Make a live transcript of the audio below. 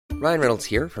Ryan Reynolds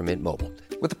here from Mint Mobile.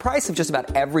 With the price of just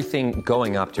about everything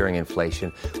going up during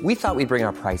inflation, we thought we'd bring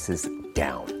our prices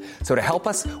down. So to help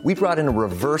us, we brought in a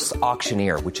reverse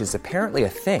auctioneer, which is apparently a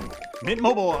thing. Mint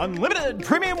Mobile Unlimited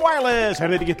Premium Wireless. How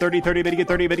to get 30, 30, bit to get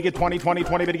 30, bit to get 20, 20,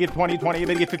 20, bit to get 20, 20,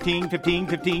 bit to get 15, 15,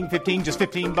 15, 15, just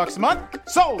 $15 a month?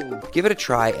 Sold! Give it a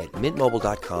try at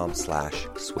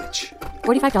mintmobile.com/switch.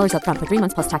 $45 up front for 3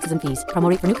 months plus taxes and fees. Promo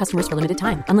rate for new customers for limited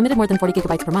time. Unlimited more than 40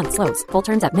 gigabytes per month. Slows full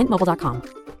terms at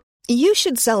mintmobile.com. You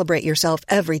should celebrate yourself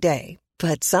every day.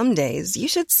 But some days you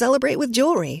should celebrate with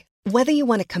jewelry. Whether you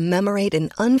want to commemorate an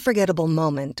unforgettable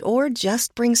moment or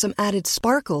just bring some added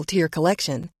sparkle to your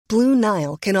collection, Blue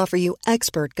Nile can offer you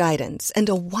expert guidance and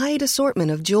a wide assortment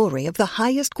of jewelry of the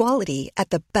highest quality at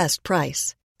the best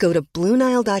price. Go to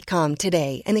BlueNile.com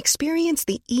today and experience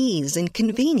the ease and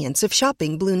convenience of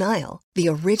shopping Blue Nile, the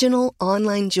original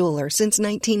online jeweler since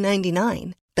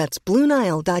 1999. That's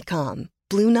BlueNile.com.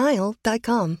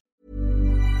 BlueNile.com.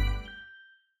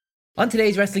 On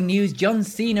today's wrestling news, John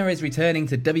Cena is returning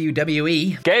to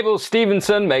WWE. Gable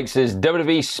Stevenson makes his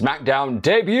WWE SmackDown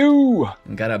debut.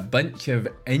 And got a bunch of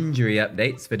injury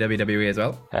updates for WWE as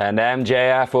well. And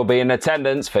MJF will be in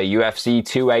attendance for UFC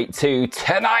 282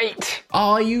 tonight.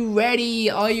 Are you ready?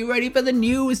 Are you ready for the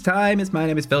news time? My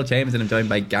name is Phil Chambers and I'm joined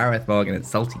by Gareth Morgan and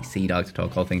Salty Sea Dog to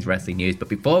talk all things wrestling news. But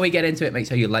before we get into it, make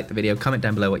sure you like the video, comment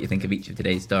down below what you think of each of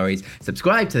today's stories,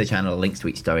 subscribe to the channel, links to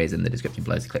each story is in the description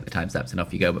below, so click the timestamps and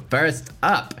off you go. But first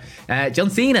up, John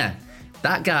Cena.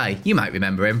 That guy, you might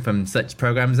remember him from such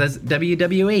programs as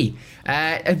WWE.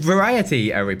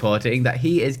 Variety are reporting that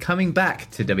he is coming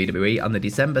back to WWE on the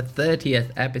December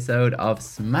 30th episode of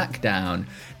SmackDown.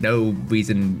 No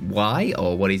reason why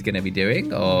or what he's going to be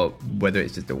doing or whether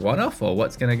it's just a one-off or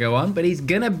what's going to go on, but he's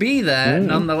going to be there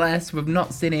nonetheless. We've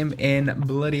not seen him in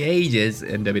bloody ages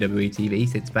in WWE TV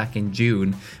since back in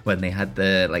June when they had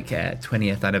the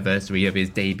 20th anniversary of his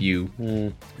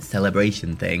debut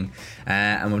celebration thing,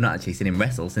 and we've not actually seen him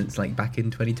wrestle since back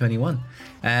in 2021.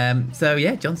 So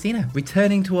yeah, John Cena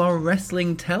returning to our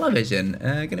wrestling television.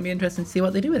 Going to be interesting to see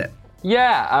what they do with it.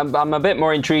 Yeah, I'm a bit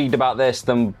more intrigued about this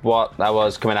than what I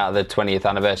was coming out of the 20th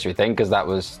anniversary thing, because that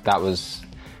was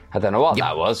I don't know what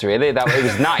that was really. It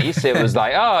was nice. It was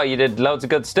like, oh, you did loads of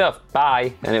good stuff.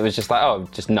 Bye. And it was just like, oh,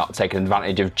 just not taking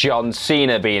advantage of John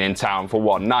Cena being in town for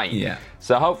one night. Yeah.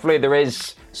 So hopefully there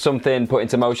is something put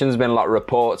into motion. There's been a lot of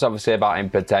reports, obviously, about him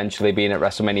potentially being at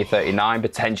WrestleMania 39,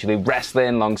 potentially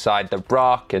wrestling alongside The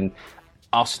Rock and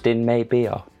Austin maybe,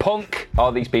 or Punk,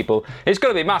 all these people. It's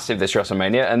going to be massive, this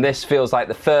WrestleMania, and this feels like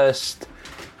the first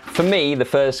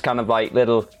kind of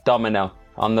little domino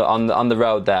on the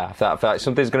road there. I feel like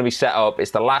something's going to be set up.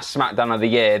 It's the last SmackDown of the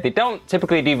year. They don't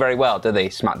typically do very well, do they,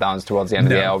 SmackDowns towards the end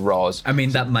of the year, or Raws? I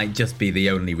mean, that might just be the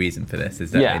only reason for this,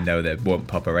 is that they know they won't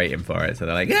pop a rating for it. So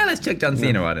they're like, yeah, let's chuck John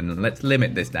Cena on and let's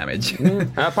limit this damage.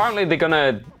 And apparently there's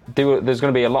going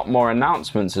to be a lot more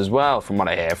announcements as well, from what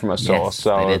I hear from a source.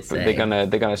 So they're going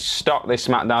to stock this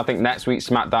SmackDown. I think next week's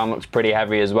SmackDown looks pretty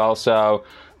heavy as well. So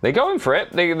they're going for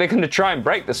it. They're going to try and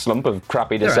break the slump of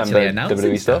crappy December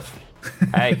WWE stuff.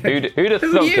 Hey, who'd have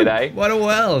thunk today? What a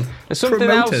world. Something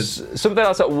else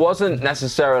that wasn't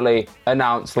necessarily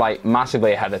announced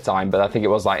massively ahead of time, but I think it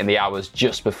was in the hours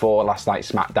just before last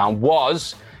night's SmackDown,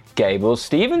 was Gable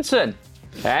Stevenson.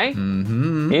 Hey?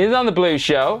 Mm-hmm. He was on the Blue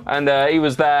Show, and he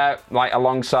was there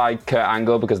alongside Kurt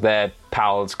Angle because they're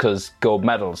pals, because gold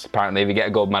medals. Apparently if you get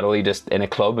a gold medal, you're just in a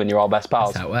club and you're all best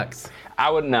pals. That's how it works. I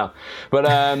wouldn't know. But he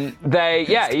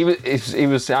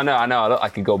was, I know, I look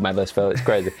like a gold medalist, Phil, it's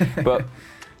crazy. But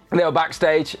they were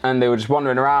backstage and they were just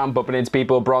wandering around, bumping into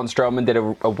people. Braun Strowman did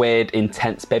a weird,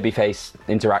 intense babyface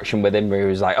interaction with him where he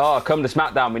was like, oh, come to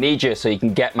SmackDown, we need you so you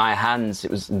can get my hands.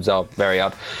 It was all very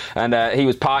odd. And he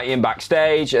was partying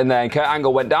backstage, and then Kurt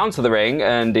Angle went down to the ring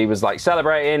and he was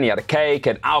celebrating. He had a cake,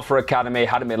 and Alpha Academy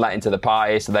hadn't been let into the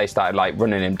party, so they started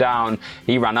running him down.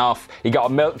 He ran off, he got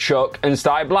a milk truck and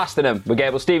started blasting him with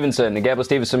Gable Stevenson. And Gable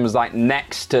Stevenson was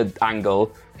next to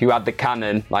Angle, who had the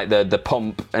cannon, the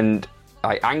pump, and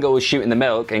Angle was shooting the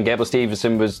milk, and Gable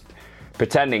Stevenson was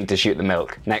pretending to shoot the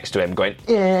milk next to him, going,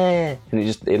 yeah. And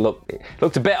it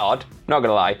looked a bit odd, not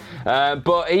gonna lie.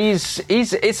 But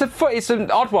it's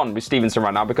an odd one with Stevenson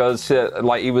right now, because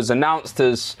he was announced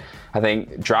as, I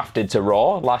think, drafted to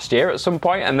Raw last year at some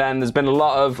point, and then there's been a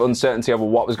lot of uncertainty over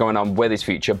what was going on with his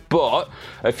future. But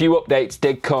a few updates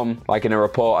did come, in a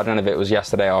report. I don't know if it was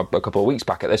yesterday or a couple of weeks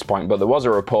back at this point, but there was a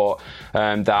report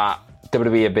that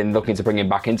WWE have been looking to bring him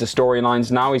back into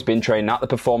storylines now. He's been training at the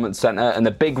Performance Center, and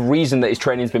the big reason that his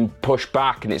training's been pushed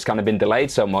back and it's kind of been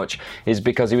delayed so much is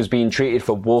because he was being treated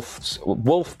for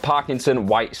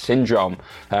Wolff-Parkinson-White syndrome,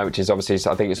 which is obviously,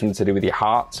 I think it's something to do with your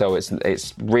heart. So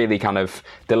it's really kind of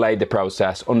delayed the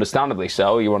process, understandably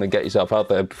so. You want to get yourself out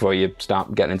there before you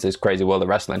start getting into this crazy world of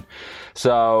wrestling.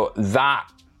 So that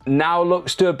now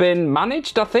looks to have been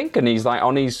managed, I think, and he's like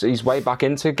on his way back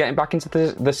into getting back into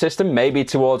the system, maybe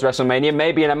towards WrestleMania,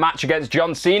 maybe in a match against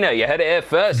John Cena. You heard it here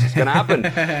first. It's going to happen.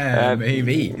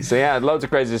 Maybe. So yeah, loads of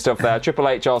crazy stuff there. Triple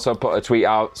H also put a tweet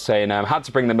out saying had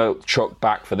to bring the milk truck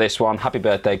back for this one. Happy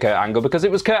birthday, Kurt Angle, because it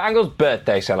was Kurt Angle's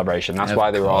birthday celebration. That's why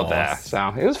they were all there.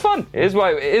 So it was fun. It is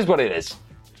what it is.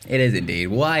 It is indeed.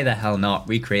 Why the hell not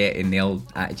recreating the old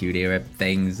Attitude Era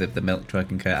things of the milk truck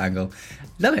and Kurt Angle?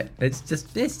 Love it.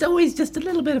 It's always just a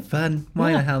little bit of fun.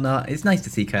 Why the hell not? It's nice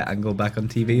to see Kurt Angle back on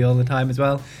TV all the time as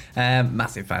well.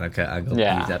 Massive fan of Kurt Angle.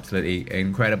 Yeah. He's absolutely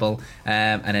incredible.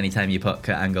 And anytime you put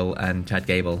Kurt Angle and Chad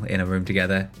Gable in a room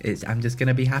together, I'm just going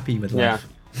to be happy with life.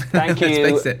 Yeah. Thank you.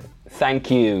 Let's face it. Thank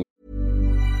you.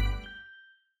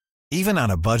 Even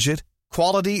on a budget,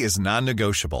 quality is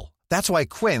non-negotiable. That's why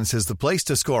Quince is the place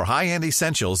to score high-end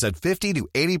essentials at 50 to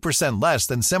 80% less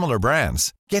than similar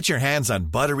brands. Get your hands on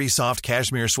buttery soft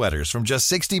cashmere sweaters from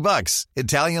just $60,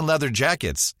 Italian leather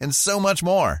jackets, and so much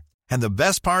more. And the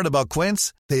best part about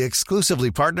Quince, they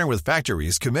exclusively partner with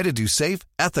factories committed to safe,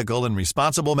 ethical, and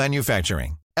responsible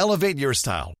manufacturing. Elevate your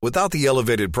style without the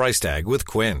elevated price tag with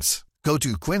Quince. Go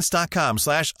to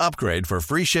quince.com/upgrade for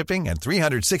free shipping and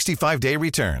 365-day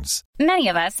returns. Many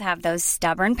of us have those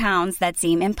stubborn pounds that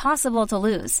seem impossible to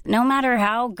lose, no matter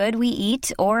how good we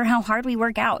eat or how hard we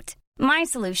work out. My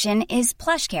solution is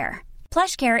PlushCare.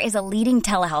 PlushCare is a leading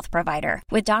telehealth provider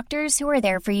with doctors who are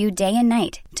there for you day and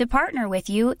night to partner with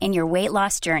you in your weight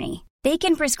loss journey. They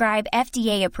can prescribe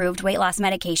FDA-approved weight loss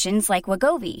medications like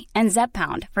Wegovy and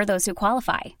Zepbound for those who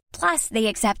qualify. Plus, they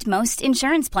accept most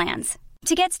insurance plans.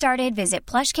 To get started, visit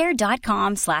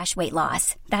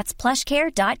plushcare.com/weightloss. That's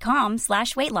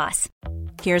plushcare.com/weightloss.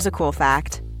 Here's a cool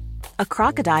fact. A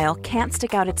crocodile can't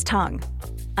stick out its tongue.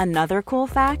 Another cool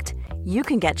fact, you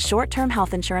can get short-term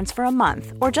health insurance for a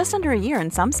month or just under a year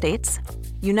in some states.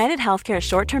 United Healthcare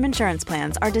short-term insurance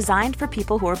plans are designed for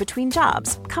people who are between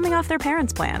jobs, coming off their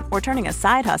parents' plan, or turning a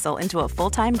side hustle into a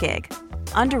full-time gig.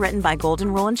 Underwritten by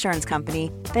Golden Rule Insurance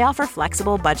Company, they offer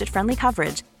flexible, budget-friendly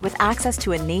coverage with access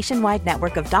to a nationwide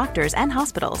network of doctors and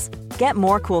hospitals. Get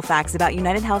more cool facts about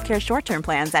United Healthcare short-term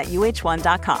plans at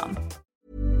uh1.com.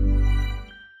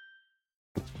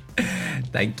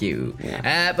 Thank you.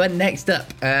 But next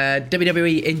up,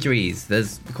 WWE injuries.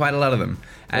 There's quite a lot of them.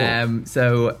 Bring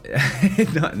the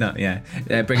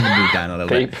mood down a little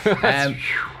bit.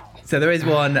 So there is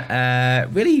one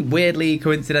really weirdly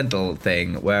coincidental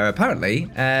thing where apparently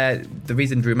the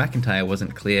reason Drew McIntyre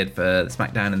wasn't cleared for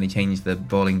SmackDown and they changed the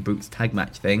Brawling Brutes tag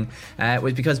match thing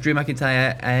was because Drew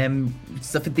McIntyre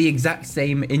suffered the exact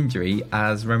same injury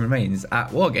as Roman Reigns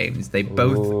at War Games. They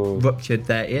both ruptured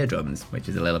their eardrums, which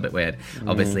is a little bit weird.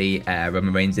 Obviously,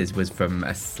 Roman Reigns' was from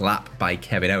a slap by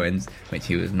Kevin Owens, which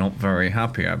he was not very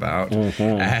happy about.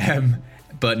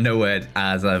 But no word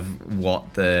as of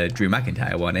what the Drew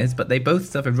McIntyre one is. But they both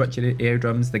suffered ruptured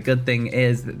eardrums. The good thing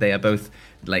is that they are both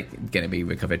going to be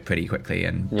recovered pretty quickly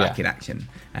and back in action.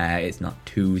 It's not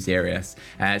too serious.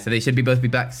 So they should both be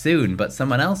back soon. But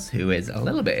someone else who is a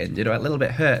little bit injured or a little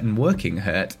bit hurt and working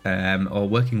hurt or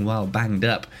working while banged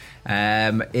up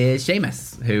is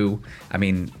Sheamus, who, I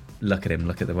mean, look at him,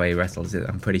 look at the way he wrestles.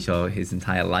 I'm pretty sure his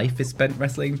entire life is spent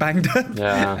wrestling banged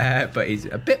up. But he's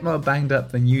a bit more banged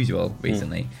up than usual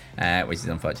recently, which is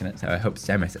unfortunate. So I hope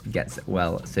Sheamus gets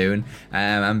well soon.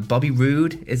 And Bobby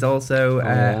Roode is also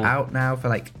out now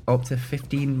for up to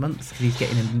 15 months because he's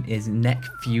getting his neck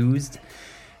fused.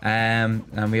 And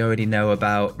we already know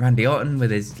about Randy Orton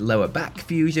with his lower back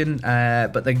fusion.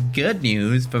 But the good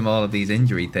news from all of these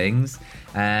injury things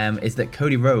is that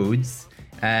Cody Rhodes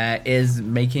is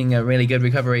making a really good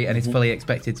recovery and is fully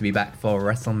expected to be back for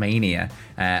WrestleMania,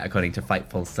 according to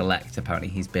Fightful Select. Apparently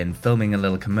he's been filming a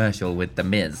little commercial with The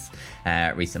Miz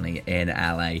recently in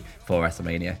LA for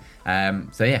WrestleMania.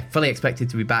 Fully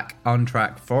expected to be back on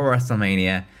track for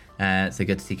WrestleMania. So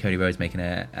good to see Cody Rhodes making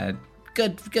a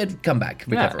good comeback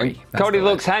recovery. Cody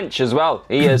looks hench as well.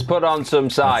 He has put on some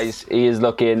size. He is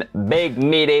looking big,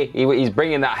 meaty. He's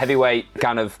bringing that heavyweight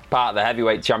kind of part of the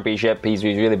heavyweight championship. He's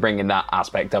really bringing that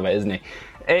aspect of it, isn't he?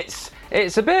 It's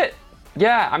a bit,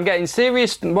 I'm getting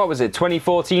serious,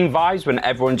 2014 vibes when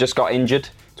everyone just got injured.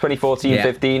 2014,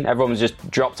 15, everyone was just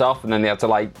dropped off and then they had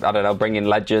to bring in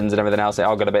legends and everything else. It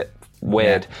all got a bit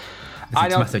weird.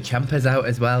 Tommaso Ciampa's out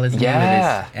as well, isn't he? With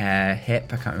his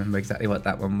hip. I can't remember exactly what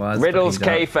that one was. Riddle's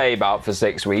kayfabe out for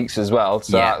 6 weeks as well,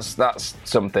 so that's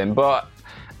something. But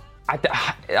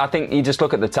I think you just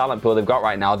look at the talent pool they've got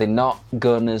right now. They're not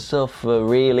gonna suffer,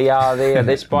 really, are they, at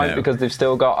this point? No. Because they've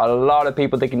still got a lot of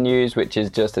people they can use, which is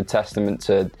just a testament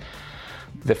to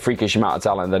the freakish amount of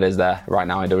talent that is there right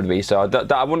now in WWE. So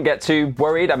I wouldn't get too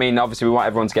worried. I mean, obviously we want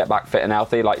everyone to get back fit and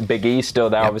healthy. Like Big E's still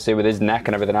there, obviously, with his neck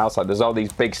and everything else. Like, there's all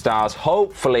these big stars.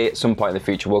 Hopefully at some point in the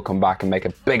future we'll come back and make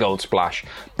a big old splash.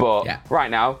 But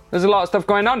right now there's a lot of stuff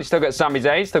going on. You still got Sami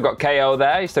Zayn, you still got KO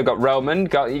there, you still got Roman,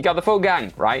 you got the full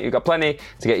gang, right? You've got plenty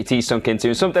to get your teeth sunk into.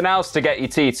 And something else to get your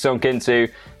teeth sunk into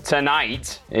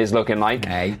tonight is looking like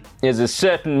is a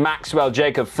certain Maxwell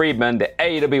Jacob Friedman, the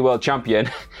AEW World Champion,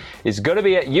 is going to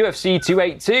be at UFC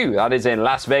 282. That is in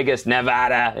Las Vegas,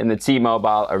 Nevada, in the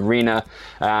T-Mobile Arena.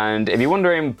 And if you're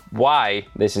wondering why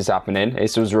this is happening,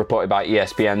 this was reported by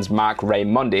ESPN's Mark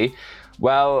Raimondi.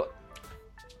 Well,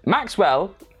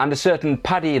 Maxwell and a certain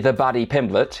Paddy the Baddy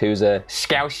Pimblett, who's a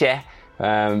Scouser,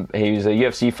 he's a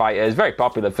UFC fighter. He's very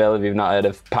popular, Phil, if you've not heard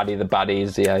of Paddy the Baddy.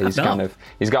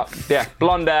 He's got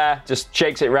blonde hair, just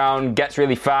shakes it around, gets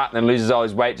really fat, then loses all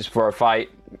his weight just before a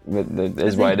fight.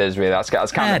 Is what it is, really. That's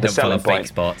kind of the selling point. Fake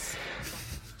spots.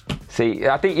 See,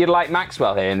 I think you'd like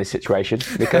Maxwell here in this situation,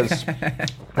 because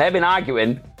they've been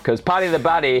arguing, because Paddy the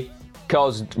Baddy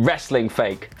calls wrestling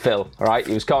fake, Phil, all right?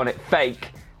 He was calling it fake.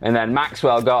 And then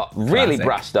Maxwell got really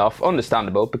brassed off,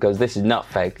 understandable, because this is not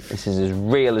fake. This is as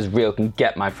real can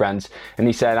get, my friends. And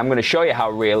he said, I'm going to show you how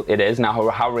real it is,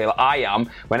 now how real I am,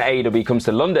 when AEW comes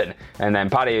to London. And then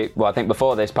Paddy, I think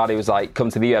before this, Paddy was like, come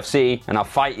to the UFC and I'll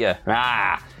fight you.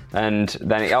 And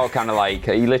then it all kind of like,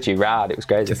 he literally rad. It was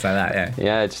crazy. Just like that, yeah.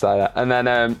 Yeah, just like that. And then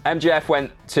MJF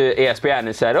went to ESPN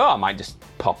and said, I might just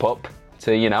pop up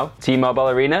to, T-Mobile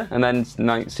Arena and then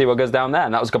see what goes down there.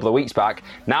 And that was a couple of weeks back.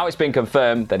 Now it's been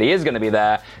confirmed that he is going to be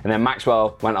there. And then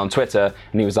Maxwell went on Twitter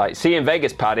and he was like, see you in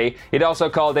Vegas, Paddy. He'd also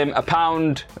called him a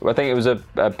pound, I think it was a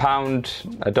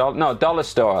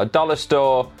dollar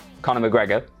store Conor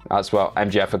McGregor. That's what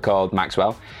MJF had called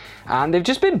Maxwell. And they've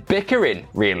just been bickering,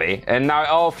 really. And now it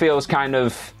all feels kind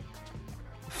of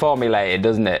formulated,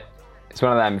 doesn't it? It's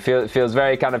one of them. It feels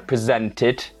very kind of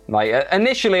presented. Like,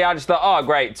 initially I just thought,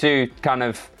 great, two kind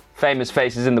of famous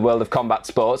faces in the world of combat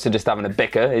sports are just having a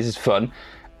bicker. This is fun.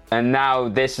 And now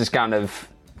this has kind of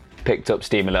picked up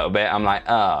steam a little bit. I'm like,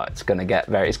 it's going to get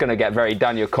very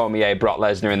Daniel Cormier, Brock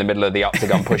Lesnar in the middle of the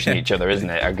octagon pushing each other, isn't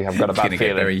it? I've got a bad feeling.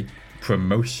 Get very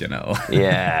promotional.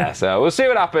 Yeah, so we'll see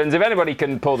what happens. If anybody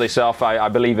can pull this off, I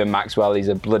believe in Maxwell. He's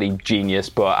a bloody genius.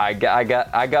 But I got,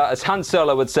 as Han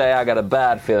Solo would say, I got a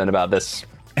bad feeling about this.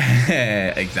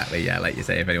 Exactly, yeah, like you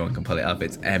say, if anyone can pull it off,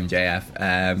 it's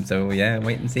MJF. So yeah,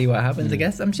 wait and see what happens, I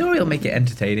guess. I'm sure he'll make it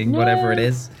entertaining, whatever it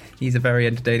is. He's a very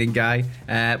entertaining guy,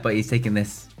 but he's taking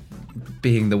this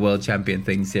being the world champion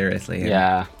thing seriously.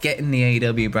 And getting the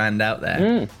AEW brand out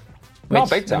there. Which,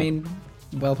 big time. I mean,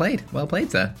 well played,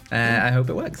 sir. I hope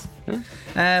it works.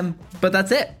 But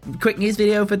that's it. Quick news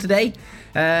video for today.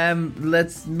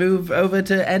 Let's move over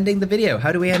to ending the video.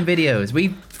 How do we end videos? We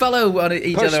follow on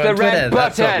each other on Twitter.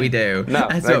 That's what we do.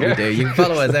 That's what we do. You can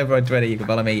follow us over on Twitter. You can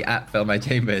follow me at Phil My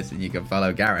Chambers, and you can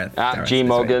follow Gareth at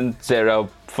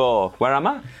GMorgan04. Where am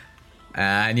I?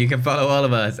 And you can follow all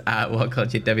of us at What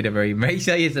Culture WWE. Make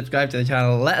sure you subscribe to the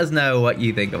channel. Let us know what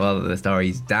you think of all of the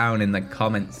stories down in the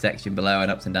comments section below. And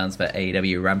ups and downs for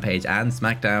AEW, Rampage and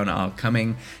SmackDown are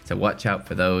coming, so watch out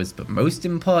for those. But most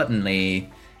importantly,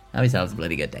 have yourselves a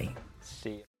bloody good day. See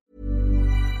you.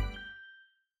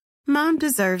 Mom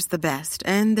deserves the best,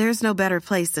 and there's no better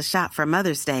place to shop for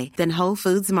Mother's Day than Whole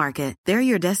Foods Market. They're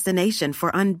your destination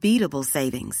for unbeatable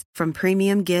savings, from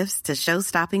premium gifts to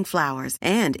show-stopping flowers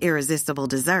and irresistible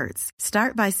desserts.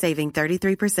 Start by saving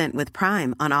 33% with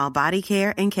Prime on all body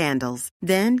care and candles.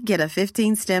 Then get a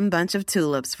 15-stem bunch of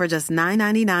tulips for just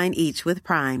 $9.99 each with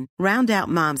Prime. Round out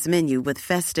Mom's menu with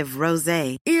festive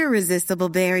rosé, irresistible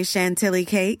berry chantilly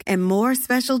cake, and more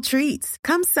special treats.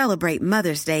 Come celebrate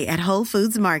Mother's Day at Whole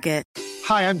Foods Market.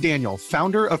 Hi, I'm Daniel,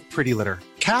 founder of Pretty Litter.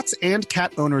 Cats and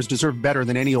cat owners deserve better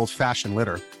than any old-fashioned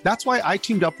litter. That's why I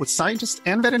teamed up with scientists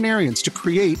and veterinarians to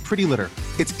create Pretty Litter.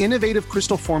 Its innovative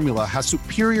crystal formula has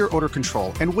superior odor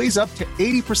control and weighs up to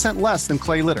 80% less than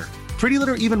clay litter. Pretty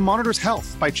Litter even monitors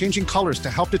health by changing colors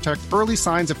to help detect early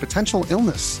signs of potential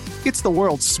illness. It's the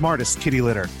world's smartest kitty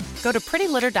litter. Go to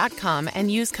prettylitter.com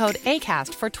and use code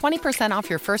ACAST for 20% off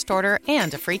your first order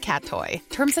and a free cat toy.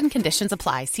 Terms and conditions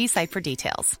apply. See site for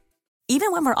details.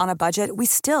 Even when we're on a budget, we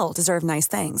still deserve nice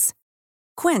things.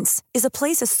 Quince is a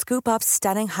place to scoop up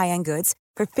stunning high-end goods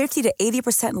for 50 to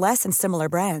 80% less than similar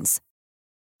brands.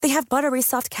 They have buttery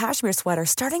soft cashmere sweaters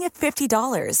starting at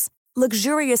 $50,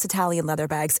 luxurious Italian leather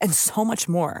bags, and so much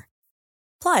more.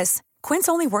 Plus, Quince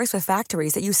only works with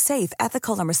factories that use safe,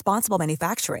 ethical, and responsible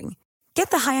manufacturing.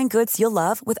 Get the high-end goods you'll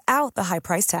love without the high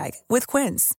price tag with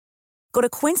Quince. Go to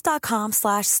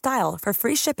quince.com/style for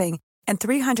free shipping and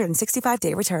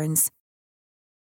 365-day returns.